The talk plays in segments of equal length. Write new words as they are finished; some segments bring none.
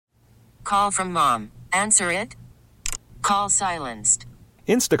call from mom. Answer it. Call silenced.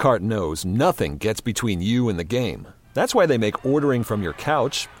 Instacart knows nothing gets between you and the game. That's why they make ordering from your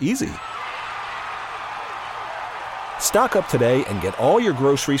couch easy. Stock up today and get all your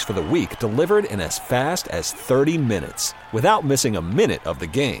groceries for the week delivered in as fast as 30 minutes without missing a minute of the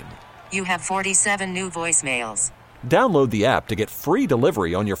game. You have 47 new voicemails. Download the app to get free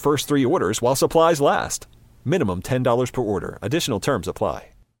delivery on your first 3 orders while supplies last. Minimum $10 per order. Additional terms apply.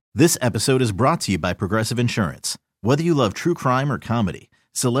 This episode is brought to you by Progressive Insurance. Whether you love true crime or comedy,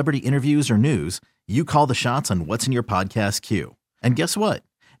 celebrity interviews or news, you call the shots on what's in your podcast queue. And guess what?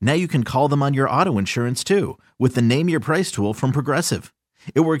 Now you can call them on your auto insurance too with the Name Your Price tool from Progressive.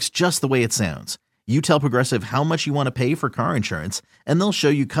 It works just the way it sounds. You tell Progressive how much you want to pay for car insurance, and they'll show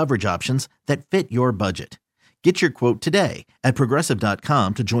you coverage options that fit your budget. Get your quote today at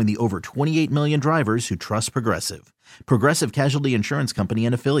Progressive.com to join the over 28 million drivers who trust Progressive. Progressive Casualty Insurance Company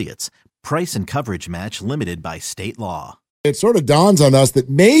and Affiliates. Price and coverage match limited by state law. It sort of dawns on us that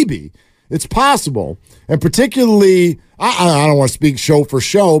maybe it's possible, and particularly, I don't want to speak show for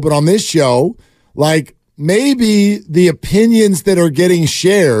show, but on this show, like maybe the opinions that are getting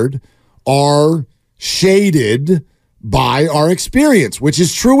shared are shaded by our experience, which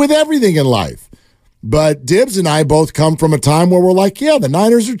is true with everything in life. But Dibs and I both come from a time where we're like, yeah, the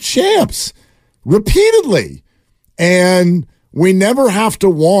Niners are champs repeatedly. And we never have to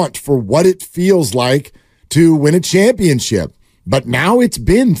want for what it feels like to win a championship. But now it's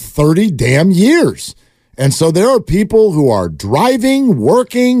been 30 damn years. And so there are people who are driving,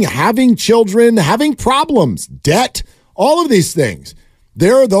 working, having children, having problems, debt, all of these things.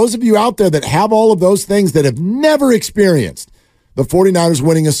 There are those of you out there that have all of those things that have never experienced the 49ers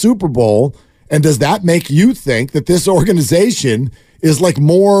winning a Super Bowl. And does that make you think that this organization is like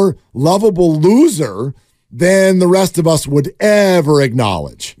more lovable loser than the rest of us would ever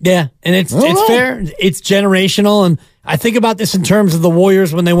acknowledge? Yeah, and it's fair. It's generational. And I think about this in terms of the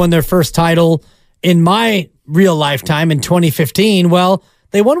Warriors when they won their first title in my real lifetime in 2015. Well,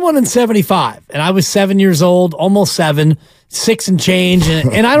 they won one in 75, and I was 7 years old, almost 7, 6 and change,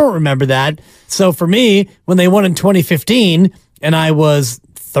 and I don't remember that. So for me, when they won in 2015, and I was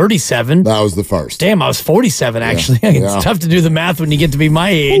 37. That was the first. Damn, I was 47, actually. Yeah. It's tough to do the math when you get to be my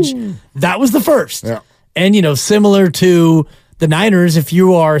age. That was the first. Yeah. And, similar to the Niners, if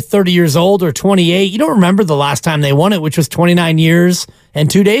you are 30 years old or 28, you don't remember the last time they won it, which was 29 years and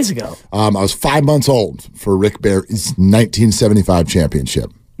 2 days ago. I was 5 months old for Rick Barry's 1975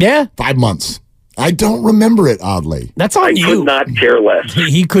 championship. Yeah. 5 months. I don't remember it, oddly. That's on you. He could not care less.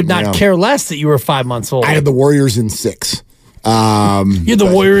 He could not care less that you were 5 months old. I had the Warriors in 6. You had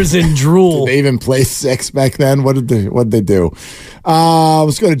the Warriors in drool. Did they even play 6 back then? What did they do?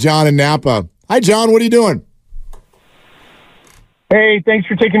 Let's go to John in Napa. Hi, John. What are you doing? Hey, thanks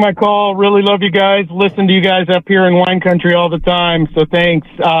for taking my call. Really love you guys. Listen to you guys up here in wine country all the time, so thanks.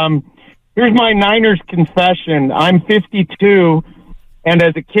 Here's my Niners confession. I'm 52, and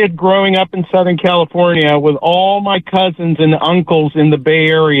as a kid growing up in Southern California with all my cousins and uncles in the Bay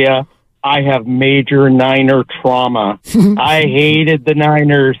Area, I have major Niner trauma. I hated the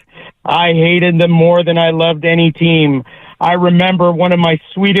Niners. I hated them more than I loved any team. I remember one of my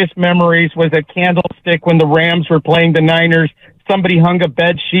sweetest memories was at Candlestick when the Rams were playing the Niners. Somebody hung a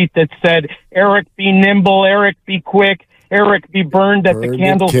bed sheet that said, "Eric, be nimble. Eric, be quick. Eric, be burned at the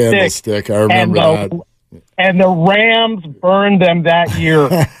Candlestick." I remember that. And the Rams burned them that year.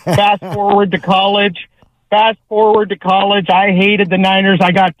 Fast forward to college, I hated the Niners.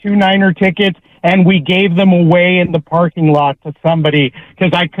 I got 2 Niner tickets, and we gave them away in the parking lot to somebody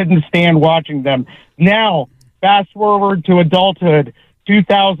because I couldn't stand watching them. Now, fast forward to adulthood,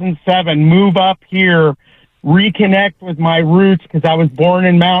 2007, move up here, reconnect with my roots because I was born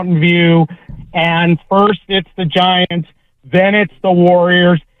in Mountain View, and first it's the Giants, then it's the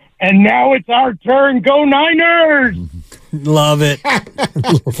Warriors, and now it's our turn. Go Niners! Love it.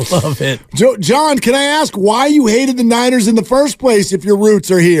 Love it. John, can I ask why you hated the Niners in the first place if your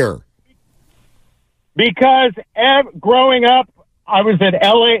roots are here? Because growing up, I was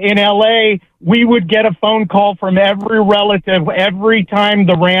in LA, we would get a phone call from every relative every time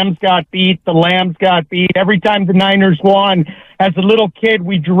the Rams got beat, the Lambs got beat, every time the Niners won. As a little kid,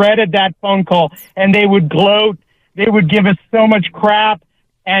 we dreaded that phone call, and they would gloat. They would give us so much crap,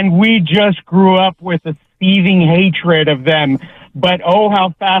 and we just grew up with a seething hatred of them. But oh,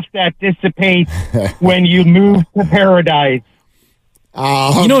 how fast that dissipates when you move to paradise.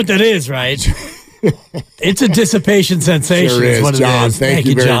 You know what that is, right? It's a dissipation sensation. Sure is, what John. it is. Thank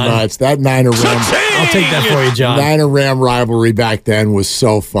you very much. That Niner-Ram. I'll take that for you, John. Niner-Ram rivalry back then was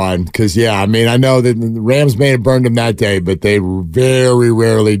so fun because, I know that the Rams may have burned them that day, but they very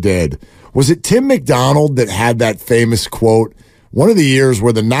rarely did. Was it Tim McDonald that had that famous quote? One of the years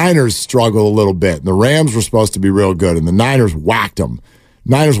where the Niners struggled a little bit, and the Rams were supposed to be real good, and the Niners whacked them.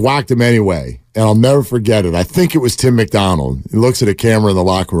 Niners whacked them anyway, and I'll never forget it. I think it was Tim McDonald. He looks at a camera in the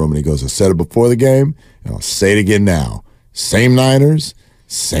locker room, and he goes, I said it before the game, and I'll say it again now. Same Niners,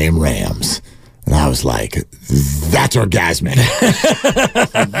 same Rams. And I was like, that's orgasmic.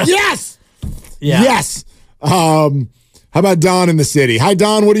 Yes! Yeah. Yes! How about Don in the city? Hi,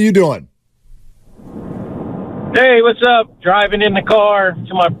 Don. What are you doing? Hey, what's up? Driving in the car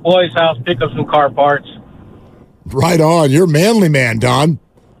to my boy's house, pick up some car parts. Right on. You're a manly man, Don.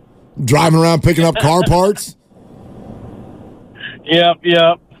 Driving around picking up car parts? Yep.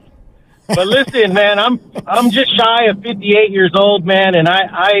 But listen, man, I'm just shy of 58 years old, man, and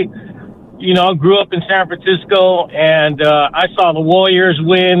I grew up in San Francisco, and I saw the Warriors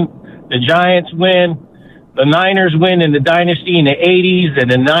win, the Giants win, the Niners win in the dynasty in the 80s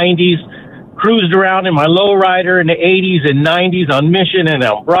and the 90s. Cruised around in my lowrider in the 80s and 90s on Mission and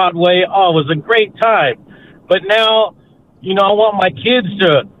on Broadway. Oh, it was a great time. But now, I want my kids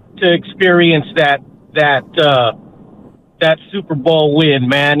to experience that Super Bowl win,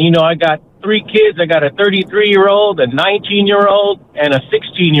 man. I got 3 kids. I got a 33-year-old, a 19-year-old, and a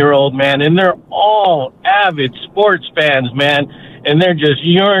 16-year-old, man. And they're all avid sports fans, man. And they're just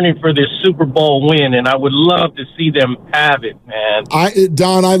yearning for this Super Bowl win, and I would love to see them have it, man.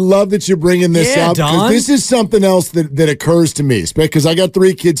 Don, I love that you're bringing this up, because this is something else that occurs to me, because I got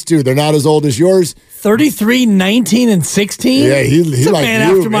 3 kids, too. They're not as old as yours. 33, 19, and 16? Yeah, he's like man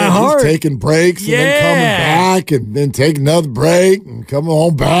you, after my man. heart. He's taking breaks and then coming back and then taking another break and coming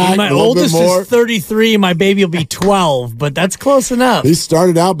home back. My oldest is 33. My baby will be 12, but that's close enough. He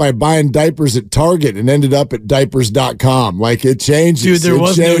started out by buying diapers at Target and ended up at diapers.com. Like, it changes. Dude, there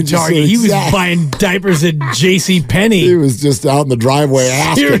was no Target. He was buying diapers at JCPenney. He was just out in the driveway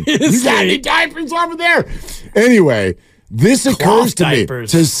asking, Seriously? You got any diapers over there? Anyway, this occurs to me.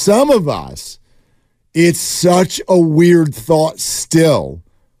 To some of us, it's such a weird thought still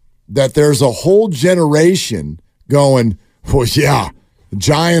that there's a whole generation going, well, yeah, the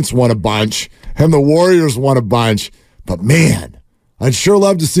Giants won a bunch and the Warriors won a bunch, but man, I'd sure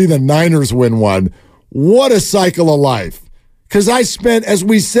love to see the Niners win one. What a cycle of life. Because I spent, as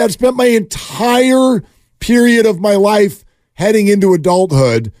we said, my entire period of my life heading into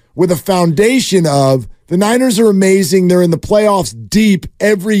adulthood with a foundation of the Niners are amazing. They're in the playoffs deep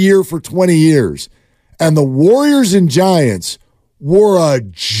every year for 20 years. And the Warriors and Giants were a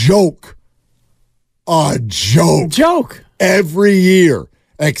joke. A joke. Every year.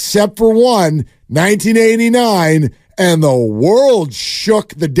 Except for one, 1989, and the world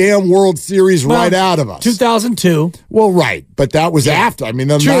shook the damn World Series right out of us. 2002. Well, right. But that was after. I mean,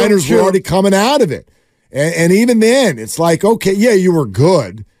 the Niners were already coming out of it. And even then, it's like, okay, yeah, you were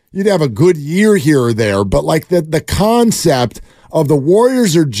good. You'd have a good year here or there. But like the concept of the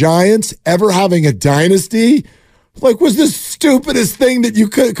Warriors or Giants ever having a dynasty, like, was the stupidest thing that you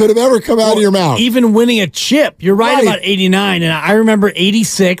could have ever come out of your mouth. Even winning a chip. You're right about 89. And I remember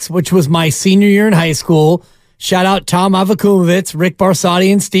 86, which was my senior year in high school. Shout out Tom Avakumovitz, Rick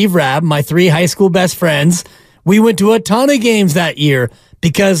Barsati, and Steve Rabb, my 3 high school best friends. We went to a ton of games that year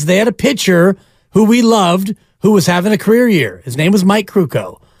because they had a pitcher who we loved who was having a career year. His name was Mike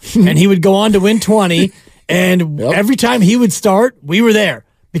Krukow. And he would go on to win 20. And every time he would start, we were there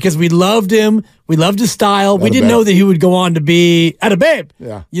because we loved him. We loved his style. We didn't know that he would go on to be at a babe.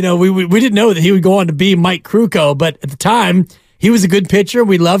 Yeah. We didn't know that he would go on to be Mike Krukow, but at the time, he was a good pitcher.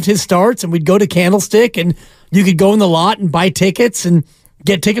 We loved his starts, and we'd go to Candlestick, and you could go in the lot and buy tickets and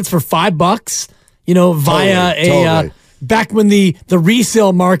get tickets for $5, via back when the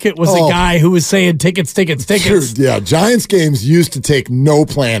resale market was a guy who was saying tickets. Sure, yeah, Giants games used to take no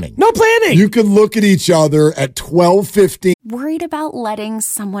planning. No planning. You could look at each other at 12:15. Worried about letting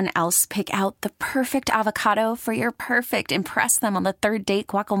someone else pick out the perfect avocado for your perfect impress them on the third date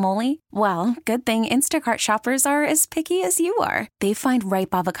guacamole? Well, good thing Instacart shoppers are as picky as you are. They find ripe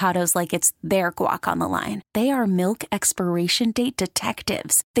avocados like it's their guac on the line. They are milk expiration date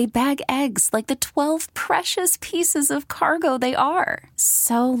detectives. They bag eggs like the 12 precious pieces of cargo they are.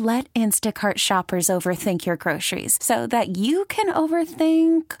 So let Instacart shoppers overthink your groceries so that you can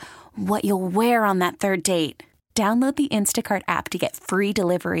overthink what you'll wear on that third date. Download the Instacart app to get free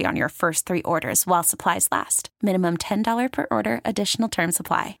delivery on your first 3 orders while supplies last. Minimum $10 per order. Additional terms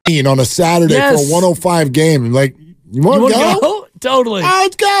apply. On a Saturday for a 105 game. Like, you want to go? Totally.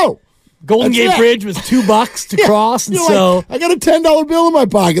 Let's go. Golden Gate Bridge was $2 to cross, and so like, I got a $10 bill in my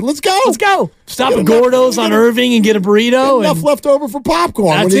pocket. Let's go. Stop at Gordo's on Irving and get a burrito. Enough left over for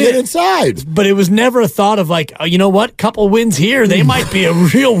popcorn when you get inside. But it was never a thought of like, oh, you know what? Couple wins here, they might be a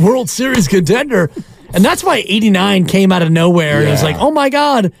real World Series contender. And that's why 89 came out of nowhere. And it was like, oh my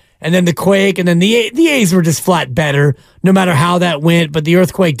God. And then the quake, and then the A's were just flat better, no matter how that went. But the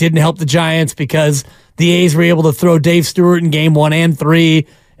earthquake didn't help the Giants because the A's were able to throw Dave Stewart in game 1 and 3.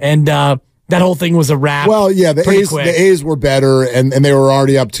 And that whole thing was a wrap. Well, yeah, the A's were better, and they were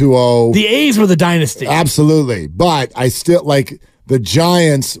already up 2-0. The A's were the dynasty. Absolutely. But I still, like, the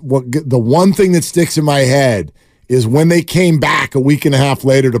Giants, the one thing that sticks in my head is when they came back a week and a half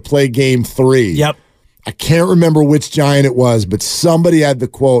later to play game 3. Yep. I can't remember which Giant it was, but somebody had the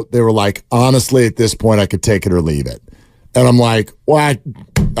quote. They were like, honestly, at this point, I could take it or leave it. And I'm like, what?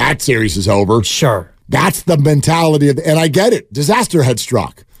 That series is over. Sure. That's the mentality of, and I get it. Disaster had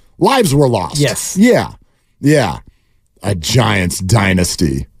struck. Lives were lost. Yes. Yeah. A Giants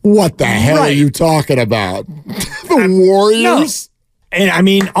dynasty. What the hell are you talking about? The Warriors? No. And I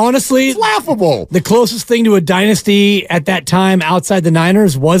mean, honestly, it's laughable. The closest thing to a dynasty at that time outside the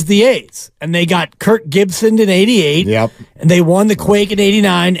Niners was the A's. And they got Kirk Gibson in 88. Yep. And they won the Quake in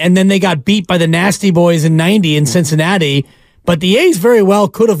 89. And then they got beat by the Nasty Boys in 90 in Cincinnati. But the A's very well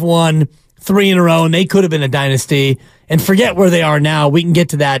could have won 3 in a row, and they could have been a dynasty. And forget where they are now. We can get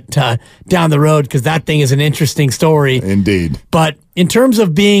to that down the road because that thing is an interesting story. Indeed. But in terms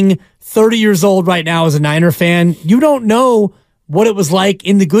of being 30 years old right now as a Niner fan, you don't know what it was like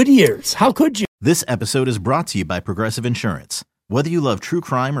in the good years. How could you? This episode is brought to you by Progressive Insurance. Whether you love true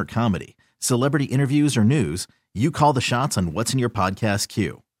crime or comedy, celebrity interviews or news, you call the shots on what's in your podcast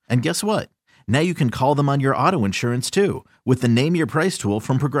queue. And guess what? Now you can call them on your auto insurance too with the Name Your Price tool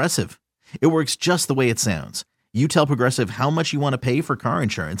from Progressive. It works just the way it sounds. You tell Progressive how much you want to pay for car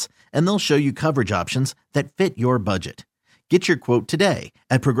insurance, and they'll show you coverage options that fit your budget. Get your quote today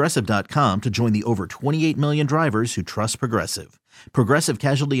at Progressive.com to join the over 28 million drivers who trust Progressive. Progressive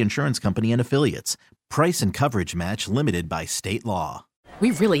Casualty Insurance Company and Affiliates. Price and coverage match limited by state law.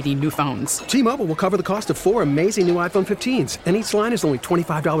 We really need new phones. T-Mobile will cover the cost of 4 amazing new iPhone 15s, and each line is only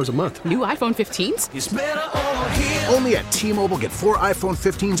 $25 a month. New iPhone 15s? It's better over here. Only at T-Mobile, get 4 iPhone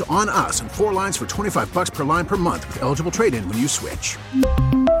 15s on us and 4 lines for $25 per line per month with eligible trade-in when you switch.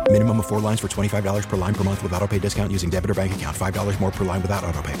 Minimum of 4 lines for $25 per line per month with autopay discount using debit or bank account. $5 more per line without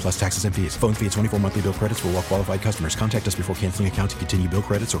autopay, plus taxes and fees. Phone fee at 24 monthly bill credits for well-qualified customers. Contact us before canceling account to continue bill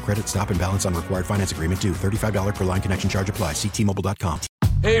credits or credit stop and balance on required finance agreement due. $35 per line connection charge applies. See T-Mobile.com.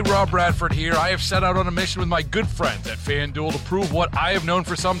 Hey, Rob Bradford here. I have set out on a mission with my good friends at FanDuel to prove what I have known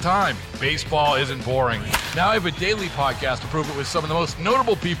for some time. Baseball isn't boring. Now I have a daily podcast to prove it with some of the most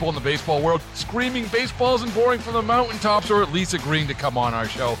notable people in the baseball world, screaming baseball isn't boring from the mountaintops, or at least agreeing to come on our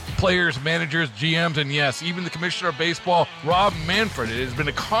show. Players, managers, GMs, and yes, even the commissioner of baseball, Rob Manfred. It has been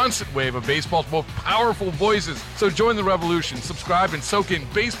a constant wave of baseball's most powerful voices. So join the revolution. Subscribe and soak in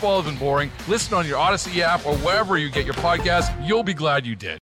Baseball Isn't Boring. Listen on your Odyssey app or wherever you get your podcasts. You'll be glad you did.